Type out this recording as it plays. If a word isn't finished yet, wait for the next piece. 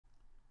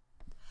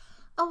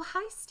Oh,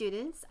 hi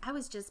students. I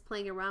was just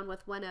playing around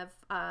with one of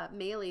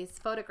Maylee's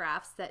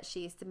photographs that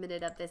she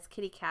submitted of this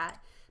kitty cat.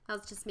 I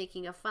was just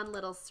making a fun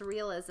little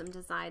surrealism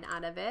design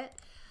out of it.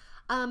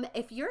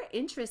 If you're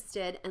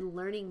interested in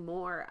learning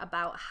more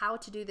about how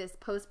to do this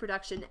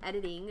post-production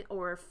editing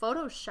or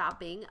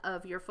photoshopping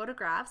of your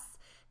photographs,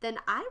 then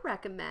I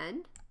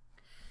recommend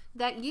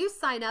that you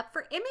sign up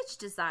for image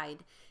design.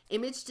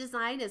 Image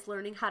design is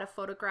learning how to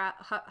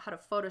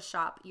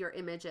Photoshop your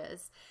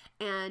images.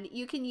 And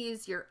you can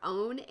use your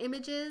own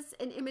images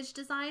in image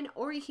design,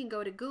 or you can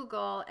go to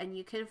Google and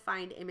you can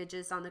find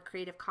images on the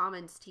Creative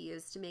Commons to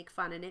use to make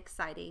fun and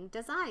exciting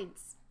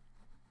designs.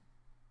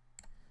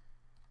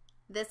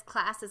 This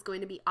class is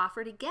going to be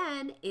offered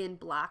again in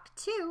Block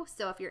 2,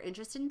 so if you're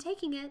interested in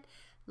taking it,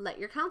 let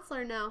your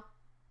counselor know.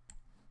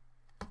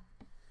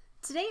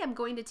 Today I'm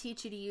going to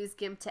teach you to use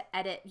GIMP to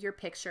edit your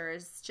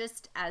pictures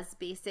just as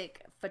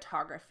basic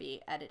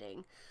photography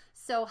editing.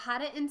 So how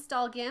to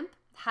install GIMP,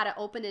 how to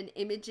open an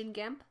image in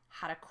GIMP,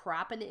 how to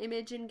crop an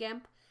image in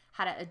GIMP,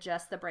 how to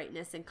adjust the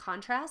brightness and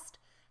contrast,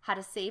 how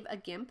to save a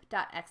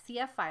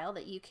gimp.xcf file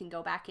that you can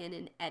go back in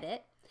and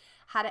edit,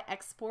 how to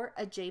export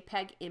a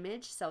JPEG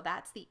image, so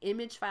that's the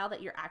image file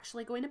that you're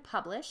actually going to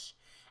publish,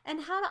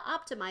 and how to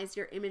optimize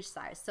your image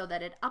size so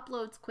that it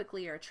uploads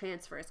quickly or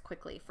transfers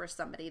quickly for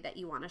somebody that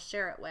you want to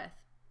share it with.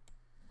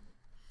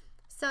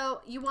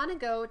 So you want to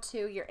go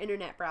to your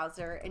internet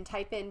browser and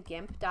type in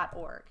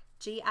gimp.org,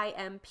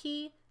 GIMP.org,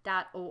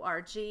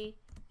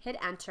 hit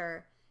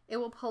enter. It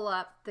will pull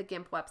up the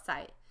GIMP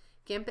website.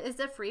 GIMP is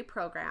a free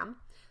program,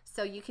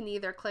 so you can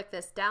either click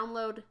this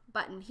download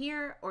button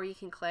here or you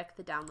can click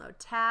the download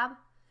tab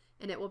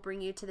and it will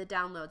bring you to the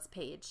downloads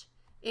page.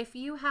 If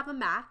you have a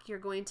Mac, you're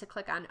going to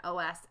click on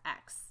OS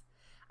X.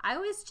 I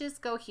always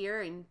just go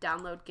here and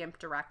download GIMP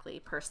directly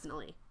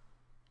personally.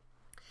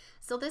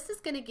 So this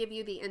is going to give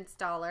you the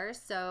installer,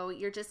 so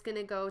you're just going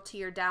to go to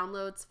your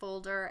downloads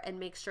folder and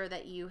make sure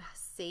that you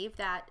save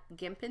that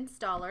GIMP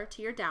installer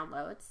to your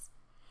downloads.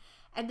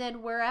 And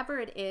then wherever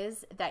it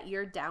is that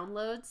your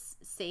downloads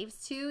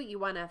saves to, you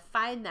want to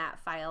find that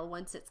file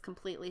once it's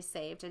completely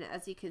saved, and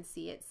as you can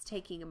see, it's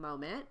taking a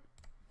moment.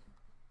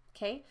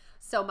 Okay,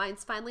 so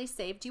mine's finally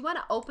saved. You want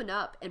to open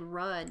up and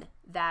run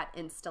that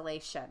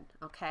installation,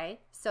 okay?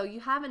 So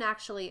you haven't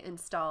actually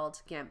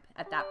installed GIMP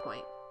at that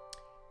point.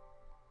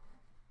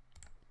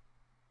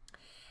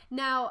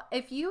 Now,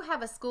 if you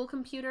have a school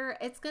computer,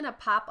 it's going to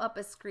pop up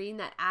a screen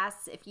that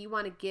asks if you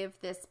want to give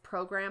this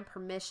program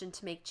permission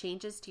to make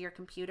changes to your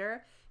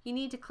computer. You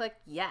need to click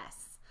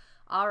yes.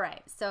 All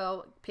right,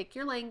 so pick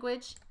your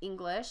language,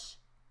 English,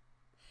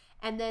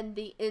 and then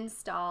the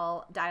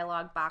install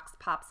dialog box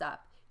pops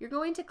up. You're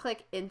going to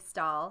click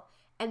install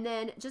and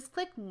then just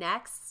click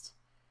next,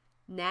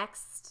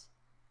 next,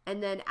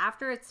 and then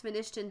after it's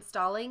finished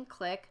installing,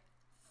 click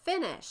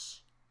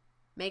finish.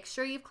 Make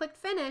sure you've clicked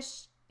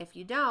finish. If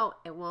you don't,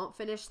 it won't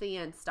finish the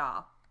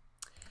install.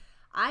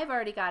 I've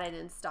already got it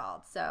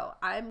installed, so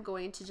I'm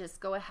going to just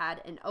go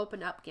ahead and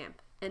open up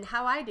GIMP. And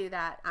how I do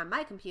that on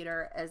my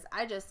computer is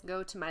I just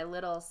go to my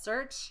little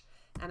search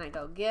and I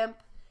go GIMP,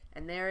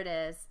 and there it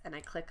is, and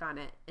I click on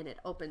it and it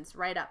opens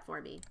right up for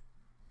me.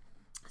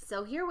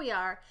 So here we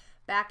are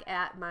back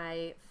at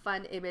my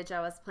fun image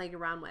I was playing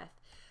around with.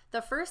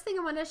 The first thing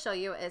I want to show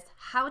you is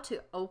how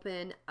to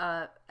open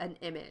an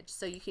image.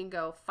 So you can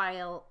go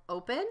File,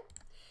 Open,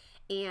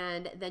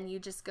 and then you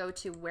just go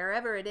to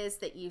wherever it is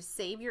that you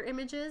save your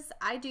images.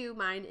 I do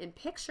mine in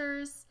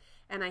Pictures,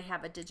 and I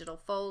have a digital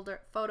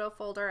photo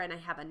folder, and I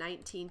have a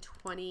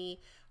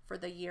 1920 for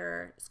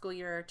the school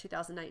year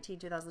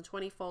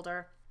 2019-2020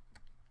 folder.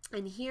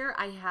 And here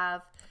I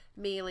have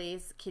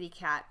Maylee's kitty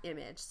cat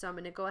image. So I'm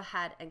going to go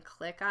ahead and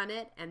click on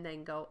it and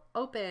then go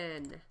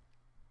open.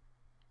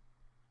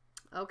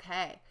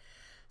 Okay.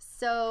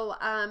 So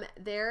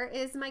there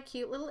is my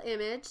cute little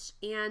image,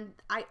 and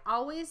I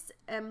always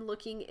am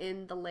looking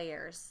in the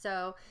layers.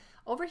 So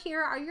over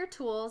here are your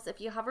tools.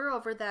 If you hover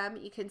over them,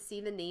 you can see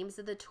the names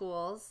of the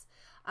tools.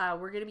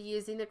 We're going to be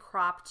using the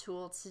crop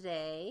tool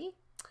today.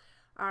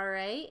 All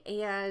right,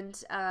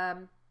 and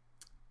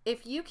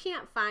if you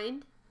can't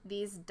find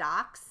these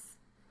docks,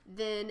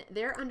 then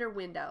they're under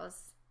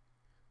Windows.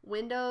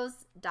 Windows,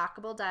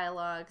 dockable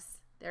dialogues.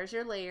 There's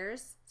your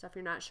layers. So if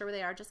you're not sure where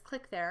they are, just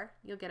click there.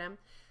 You'll get them.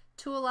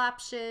 Tool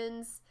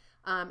options.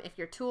 If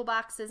your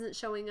toolbox isn't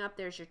showing up,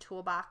 there's your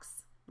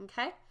toolbox.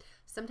 Okay.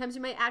 Sometimes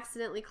you might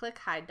accidentally click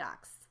hide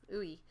docs.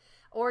 Ooh.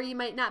 Or you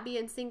might not be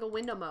in single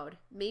window mode.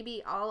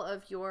 Maybe all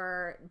of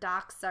your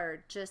docs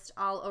are just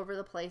all over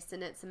the place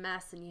and it's a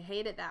mess and you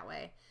hate it that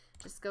way.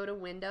 Just go to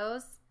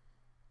Windows,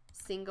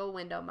 single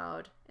window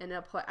mode, and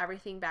it'll put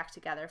everything back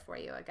together for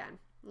you again.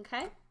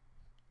 Okay.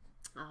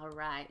 All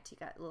right, you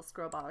got little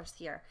scroll bars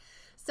here.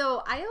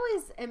 So I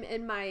always am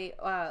in my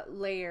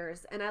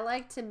layers, and I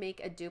like to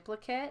make a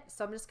duplicate.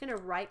 So I'm just going to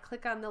right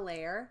click on the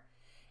layer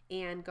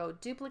and go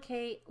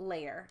duplicate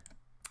layer.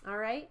 All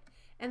right,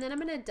 and then I'm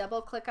going to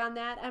double click on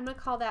that. I'm going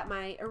to call that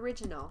my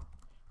original.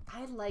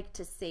 I like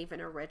to save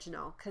an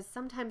original because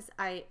sometimes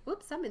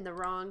oops, I'm in the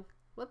wrong,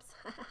 whoops,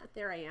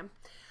 there I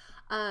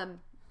am.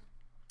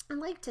 I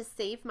like to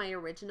save my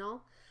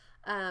original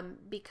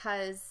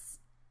because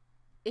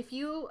if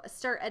you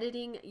start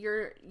editing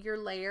your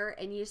layer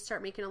and you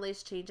start making all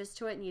these changes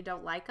to it and you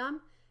don't like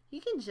them, you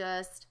can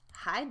just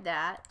hide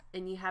that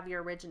and you have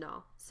your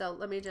original. So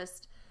let me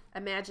just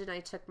imagine I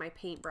took my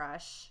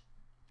paintbrush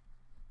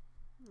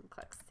and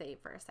click save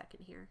for a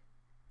second here.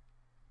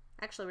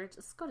 Actually,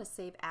 let's go to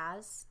save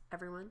as,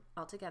 everyone,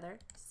 all together.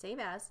 Save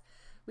as.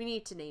 We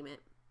need to name it.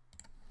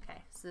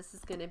 Okay, so this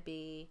is going to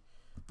be,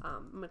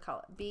 I'm going to call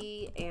it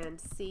B and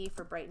C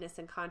for brightness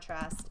and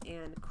contrast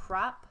and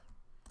crop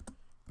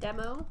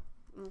demo.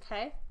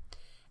 Okay,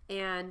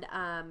 and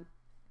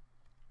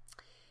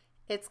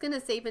it's going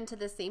to save into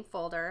the same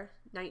folder,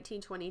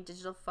 1920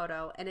 digital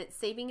photo, and it's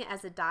saving it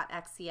as a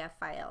 .xcf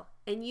file.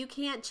 And you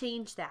can't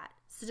change that.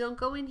 So don't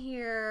go in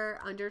here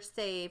under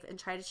save and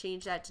try to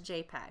change that to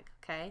JPEG,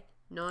 okay?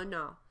 No,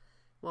 no,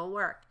 won't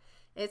work.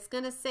 It's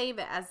going to save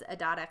it as a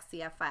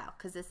 .xcf file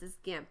because this is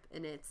GIMP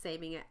and it's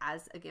saving it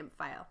as a GIMP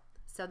file.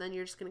 So then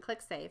you're just going to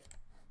click save.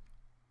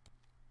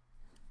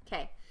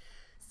 Okay,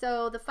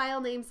 so the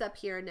file name's up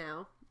here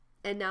now,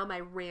 and now my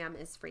RAM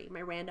is free,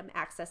 my random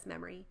access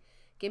memory.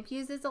 GIMP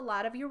uses a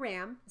lot of your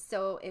RAM,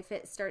 so if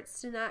it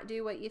starts to not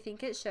do what you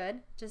think it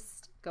should,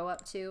 just go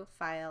up to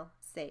File,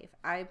 Save.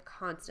 I'm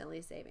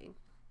constantly saving.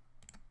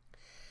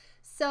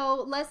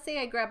 So let's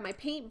say I grab my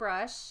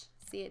paintbrush.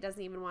 See, it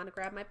doesn't even want to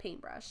grab my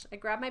paintbrush. I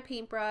grab my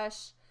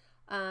paintbrush,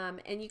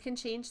 and you can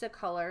change the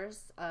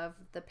colors of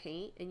the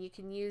paint, and you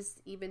can use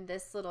even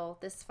this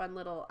fun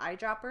little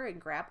eyedropper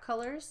and grab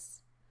colors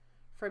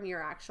from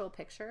your actual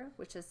picture,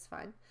 which is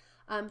fun.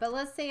 But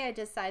let's say I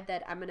decide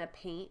that I'm going to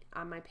paint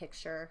on my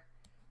picture.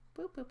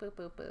 Boo, boo, boo,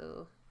 boo,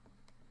 boo.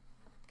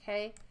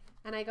 Okay,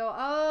 and I go,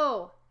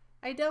 oh,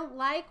 I don't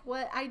like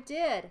what I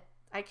did.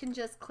 I can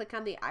just click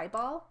on the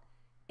eyeball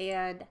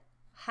and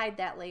hide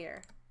that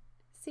layer.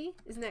 See,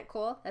 isn't that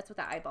cool? That's what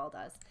the eyeball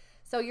does.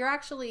 So you're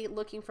actually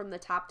looking from the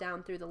top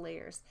down through the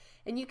layers.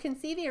 And you can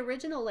see the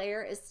original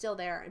layer is still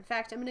there. In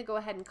fact, I'm going to go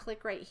ahead and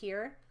click right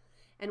here.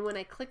 And when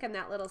I click on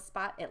that little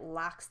spot, it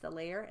locks the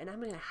layer, and I'm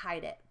going to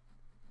hide it.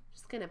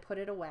 Just going to put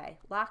it away.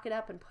 Lock it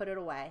up and put it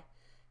away.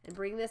 And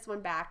bring this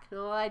one back.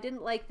 No, I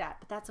didn't like that,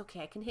 but that's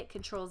okay. I can hit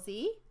Control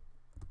Z,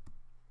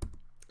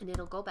 and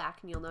it'll go back,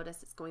 and you'll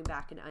notice it's going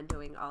back and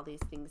undoing all these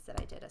things that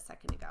I did a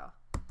second ago.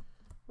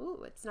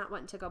 Ooh, it's not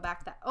wanting to go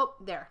back that. Oh,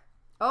 there.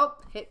 Oh,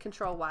 hit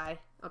Control Y.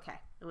 Okay,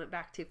 I went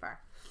back too far.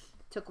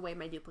 Took away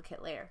my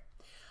duplicate layer.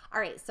 All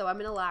right, so I'm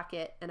going to lock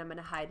it, and I'm going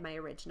to hide my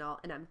original,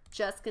 and I'm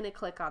just going to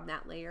click on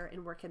that layer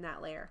and work in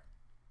that layer.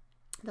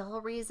 The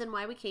whole reason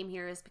why we came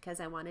here is because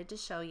I wanted to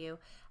show you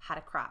how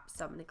to crop.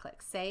 So I'm going to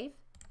click Save,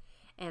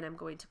 and I'm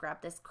going to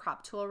grab this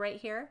crop tool right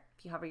here.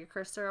 If you hover your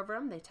cursor over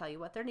them, they tell you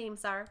what their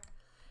names are.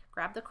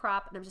 Grab the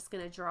crop, and I'm just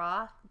going to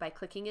draw by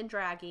clicking and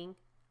dragging,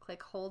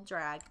 click, hold,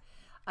 drag,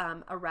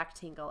 a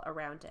rectangle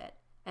around it.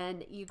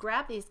 And you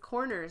grab these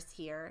corners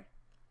here,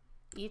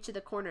 each of the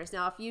corners.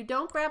 Now, if you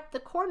don't grab the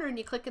corner and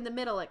you click in the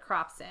middle, it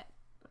crops it.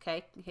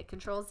 Okay, you hit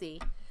Control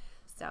Z.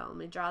 So let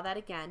me draw that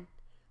again.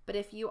 But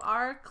if you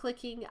are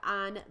clicking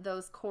on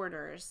those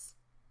corners,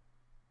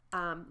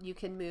 you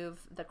can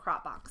move the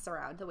crop box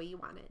around the way you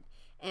want it.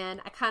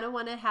 And I kind of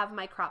want to have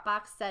my crop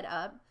box set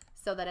up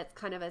so that it's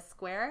kind of a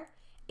square,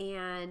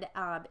 and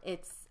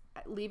it's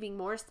leaving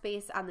more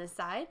space on the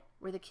side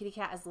where the kitty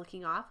cat is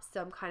looking off.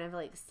 So I'm kind of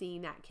like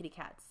seeing that kitty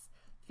cat's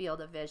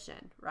field of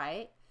vision,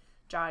 right?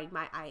 Drawing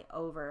my eye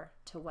over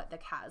to what the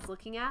cat is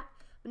looking at.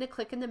 I'm going to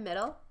click in the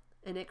middle,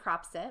 and it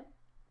crops it.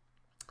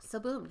 So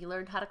boom, you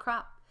learned how to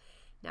crop.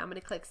 Now I'm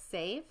going to click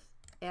Save,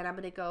 and I'm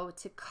going to go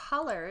to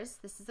Colors.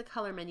 This is a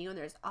color menu, and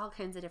there's all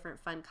kinds of different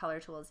fun color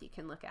tools you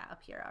can look at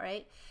up here, all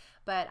right?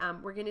 But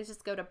we're going to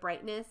just go to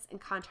Brightness and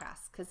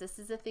Contrast, because this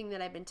is the thing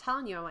that I've been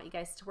telling you I want you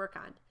guys to work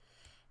on.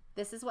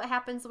 This is what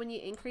happens when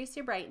you increase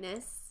your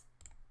brightness,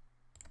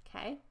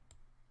 okay,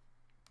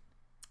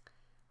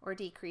 or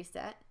decrease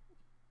it.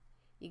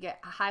 You get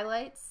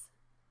highlights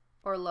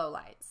or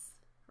lowlights,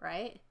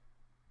 right?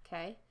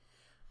 Okay.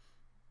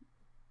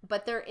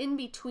 But they're in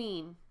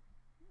between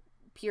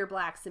pure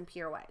blacks and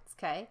pure whites,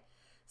 okay?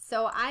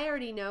 So I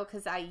already know,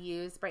 because I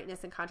use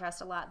brightness and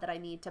contrast a lot, that I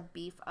need to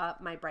beef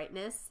up my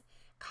brightness.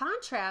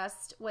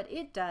 Contrast, what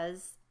it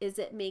does is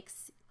it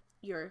makes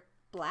your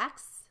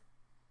blacks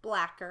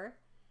blacker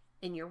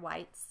and your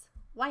whites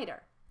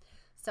whiter.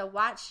 So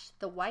watch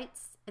the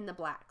whites and the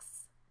blacks.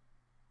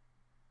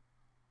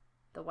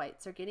 The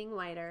whites are getting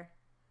whiter,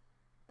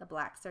 the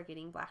blacks are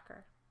getting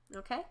blacker.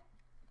 Okay?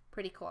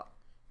 Pretty cool.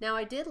 Now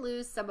I did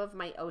lose some of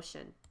my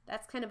ocean.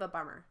 That's kind of a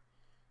bummer.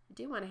 I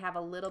do want to have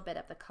a little bit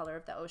of the color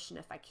of the ocean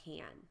if I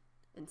can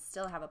and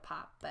still have a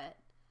pop, but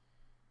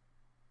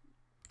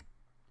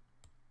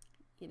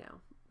you know,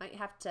 might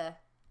have to.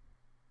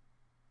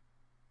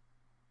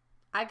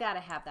 I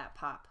gotta have that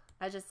pop.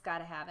 I just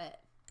gotta have it.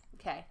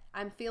 Okay,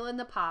 I'm feeling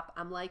the pop.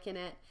 I'm liking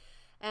it.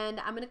 And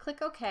I'm gonna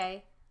click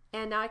OK.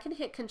 And now I can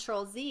hit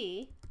Control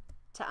Z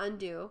to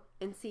undo,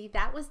 and see,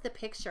 that was the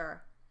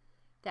picture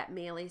that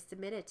Maylee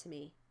submitted to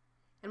me.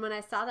 And when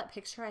I saw that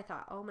picture, I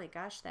thought, oh my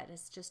gosh, that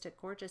is just a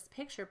gorgeous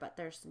picture, but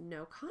there's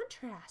no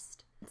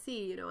contrast.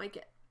 See, you know, I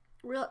get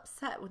real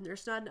upset when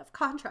there's not enough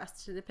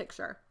contrast in the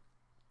picture.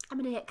 I'm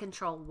going to hit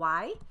Control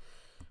Y,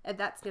 and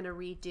that's going to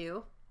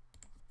redo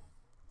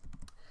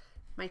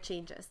my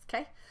changes,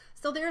 okay?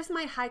 So there's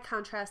my high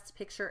contrast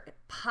picture. It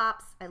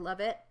pops. I love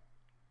it.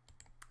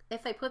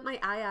 If I put my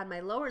eye on my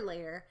lower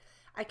layer,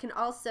 I can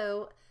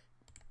also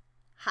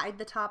hide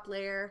the top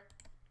layer,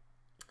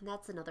 and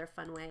that's another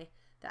fun way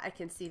that I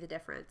can see the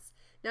difference.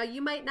 Now,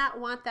 you might not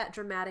want that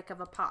dramatic of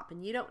a pop,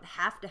 and you don't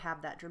have to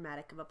have that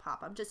dramatic of a pop.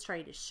 I'm just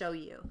trying to show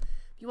you.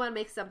 If you want to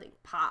make something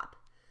pop,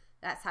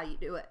 that's how you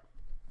do it.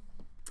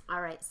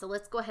 All right, so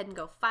let's go ahead and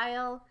go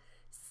File,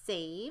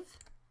 Save,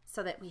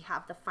 so that we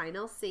have the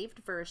final saved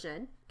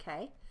version,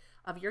 okay,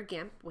 of your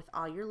GIMP with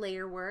all your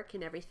layer work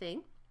and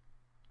everything.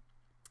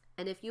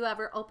 And if you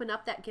ever open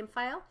up that GIMP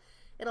file,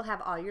 it'll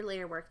have all your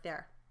layer work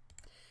there.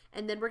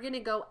 And then we're going to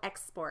go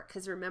export,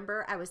 because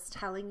remember I was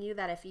telling you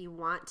that if you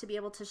want to be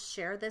able to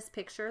share this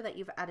picture that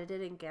you've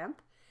edited in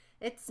GIMP,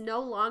 it's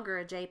no longer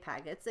a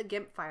JPEG, it's a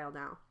GIMP file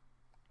now.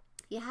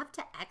 You have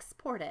to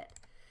export it.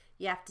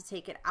 You have to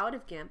take it out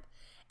of GIMP.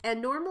 And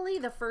normally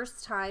the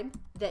first time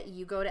that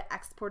you go to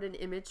export an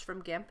image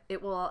from GIMP,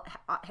 it will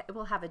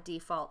have a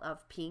default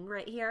of ping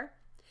right here.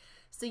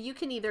 So you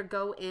can either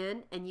go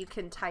in and you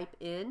can type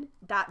in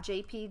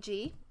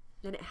 .jpg,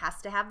 and it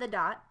has to have the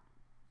dot.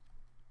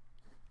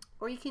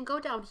 Or you can go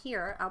down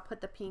here, I'll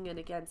put the ping in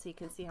again so you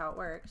can see how it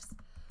works.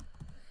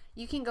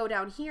 You can go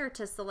down here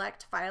to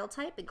select file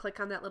type and click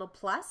on that little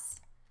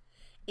plus,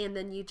 and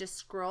then you just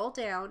scroll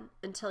down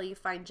until you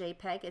find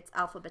JPEG. It's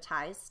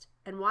alphabetized,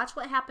 and watch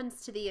what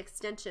happens to the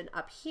extension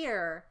up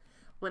here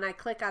when I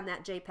click on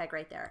that JPEG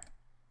right there.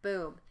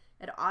 Boom,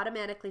 it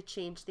automatically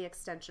changed the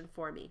extension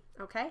for me,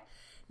 okay?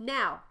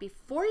 Now,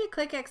 before you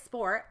click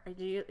export, are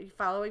you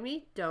following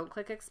me? Don't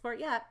click export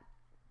yet.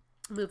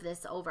 Move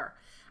this over.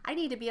 I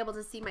need to be able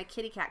to see my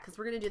kitty cat, because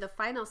we're going to do the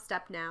final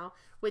step now,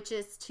 which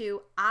is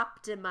to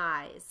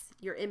optimize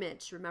your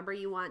image. Remember,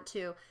 you want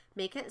to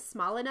make it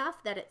small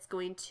enough that it's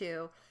going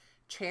to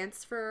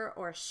transfer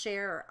or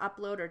share or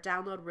upload or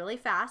download really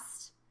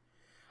fast.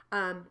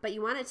 But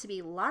you want it to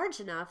be large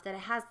enough that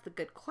it has the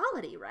good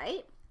quality,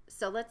 right?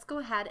 So let's go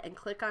ahead and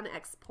click on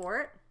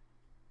export.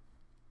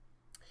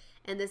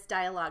 And this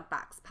dialog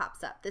box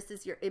pops up. This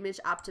is your image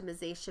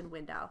optimization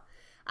window.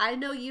 I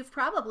know you've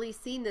probably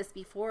seen this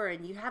before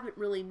and you haven't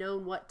really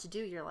known what to do.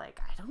 You're like,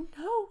 I don't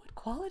know, what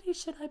quality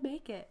should I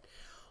make it?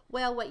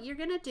 Well, what you're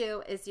gonna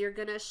do is you're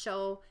gonna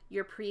show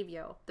your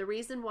preview. The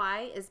reason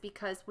why is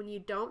because when you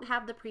don't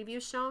have the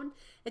preview shown,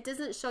 it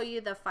doesn't show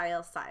you the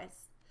file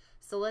size.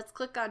 So let's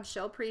click on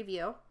show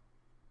preview,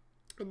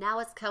 and now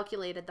it's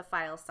calculated the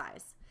file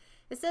size.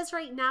 It says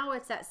right now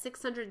it's at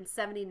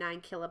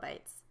 679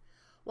 kilobytes.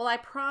 Well, I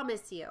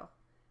promise you,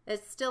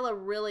 it's still a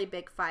really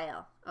big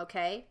file,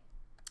 okay?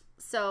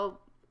 So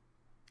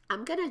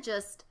I'm gonna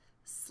just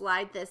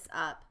slide this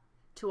up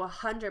to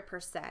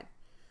 100%.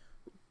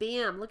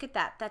 Bam, look at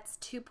that. That's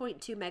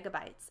 2.2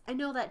 megabytes. I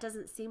know that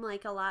doesn't seem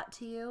like a lot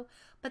to you,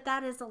 but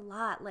that is a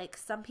lot. Like,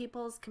 some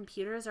people's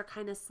computers are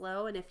kind of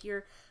slow, and if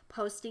you're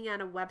posting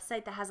on a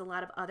website that has a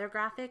lot of other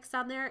graphics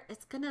on there,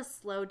 it's gonna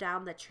slow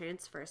down the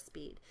transfer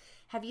speed.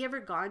 Have you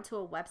ever gone to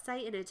a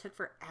website and it took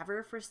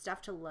forever for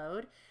stuff to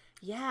load?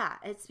 Yeah,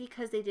 it's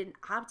because they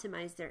didn't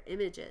optimize their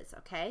images,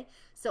 okay?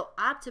 So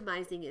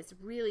optimizing is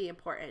really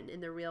important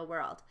in the real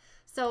world.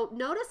 So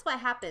notice what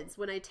happens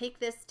when I take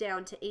this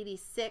down to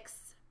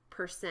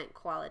 86%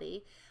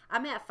 quality.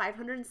 I'm at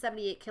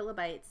 578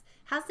 kilobytes.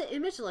 How's the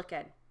image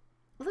looking?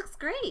 It looks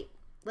great.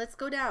 Let's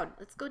go down.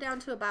 Let's go down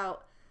to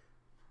about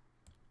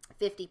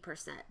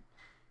 50%,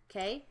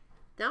 okay?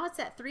 Now it's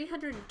at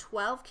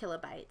 312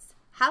 kilobytes.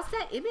 How's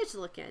that image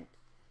looking?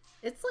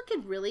 It's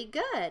looking really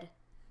good,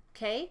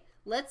 okay?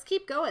 Let's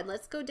keep going.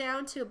 Let's go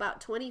down to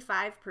about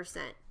 25%.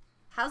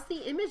 How's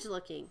the image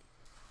looking?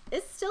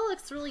 It still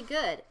looks really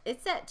good.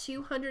 It's at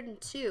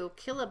 202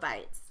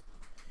 kilobytes.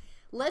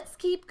 Let's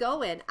keep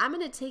going. I'm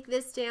going to take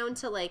this down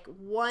to like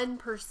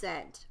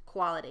 1%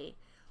 quality.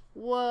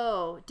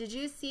 Whoa, did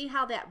you see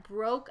how that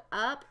broke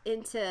up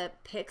into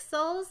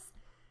pixels?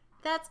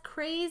 That's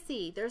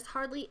crazy. There's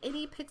hardly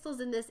any pixels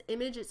in this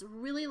image. It's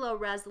really low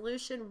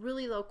resolution,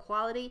 really low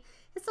quality.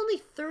 It's only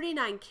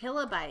 39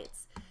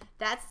 kilobytes.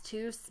 That's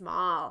too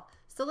small.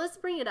 So let's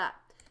bring it up.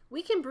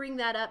 We can bring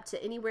that up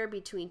to anywhere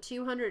between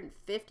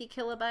 250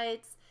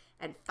 kilobytes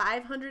and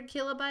 500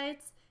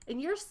 kilobytes, and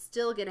you're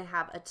still gonna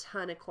have a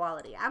ton of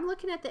quality. I'm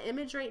looking at the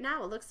image right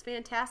now. It looks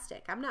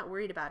fantastic. I'm not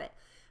worried about it.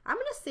 I'm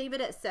gonna save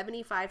it at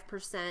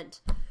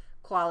 75%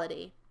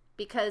 quality,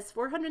 because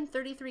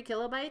 433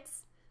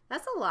 kilobytes,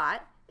 that's a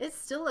lot. It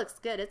still looks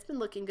good. It's been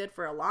looking good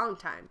for a long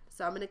time.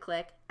 So I'm gonna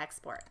click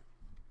export.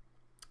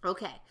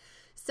 Okay.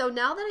 So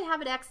now that I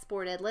have it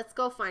exported, let's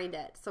go find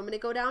it. So I'm going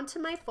to go down to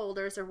my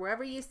folders or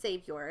wherever you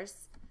save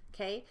yours,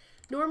 okay?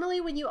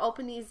 Normally when you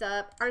open these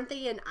up, aren't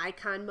they in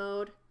icon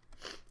mode?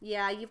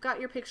 Yeah, you've got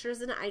your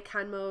pictures in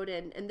icon mode,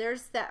 and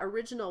there's that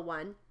original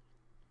one.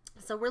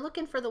 So we're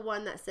looking for the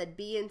one that said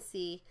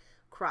B&C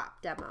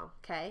crop demo,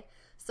 okay?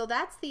 So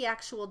that's the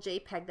actual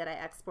JPEG that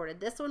I exported.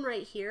 This one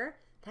right here,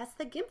 That's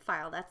the GIMP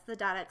file. That's the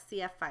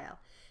 .xcf file.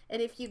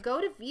 And if you go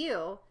to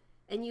view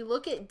and you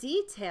look at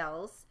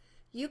details,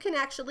 you can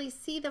actually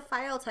see the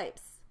file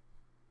types.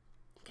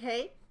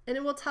 Okay? And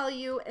it will tell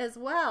you as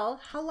well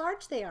how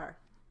large they are.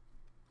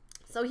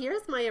 So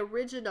here's my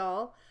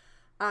original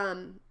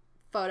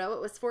photo.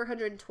 It was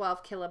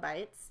 412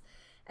 kilobytes.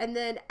 And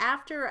then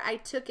after I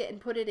took it and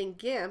put it in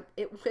GIMP,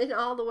 it went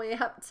all the way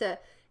up to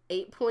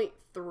 8.3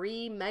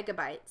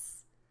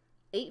 megabytes.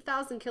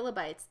 8,000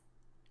 kilobytes.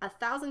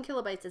 1,000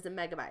 kilobytes is a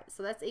megabyte.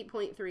 So that's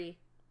 8.3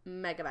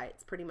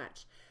 megabytes pretty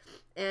much.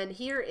 And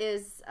here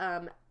is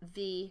oh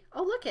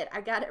look it,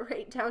 I got it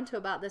right down to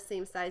about the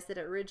same size that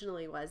it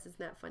originally was. Isn't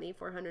that funny?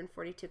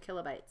 442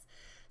 kilobytes.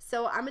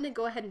 So I'm going to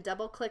go ahead and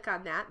double click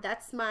on that.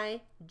 That's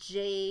my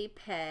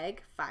JPEG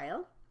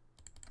file.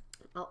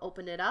 I'll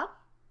open it up.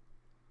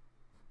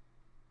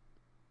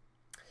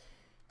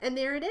 And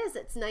there it is.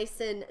 It's nice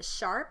and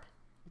sharp,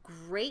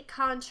 great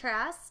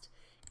contrast.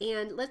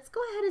 And let's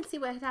go ahead and see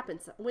what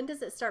happens. When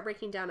does it start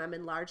breaking down? I'm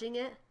enlarging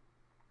it.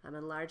 I'm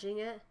enlarging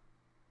it.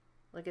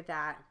 Look at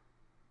that.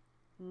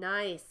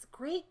 Nice,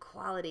 great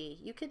quality.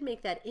 You could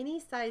make that any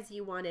size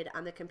you wanted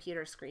on the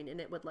computer screen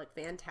and it would look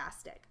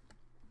fantastic.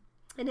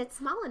 And it's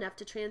small enough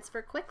to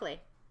transfer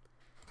quickly.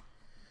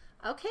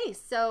 Okay,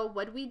 so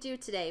what did we do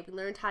today? We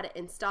learned how to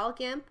install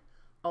GIMP,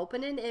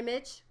 open an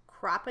image,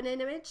 crop an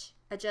image,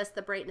 adjust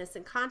the brightness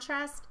and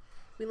contrast.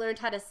 We learned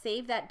how to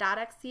save that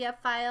 .xcf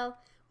file.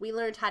 We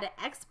learned how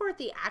to export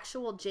the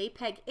actual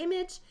JPEG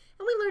image,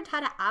 and we learned how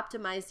to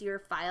optimize your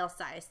file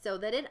size so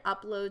that it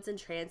uploads and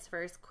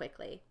transfers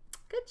quickly.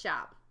 Good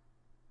job.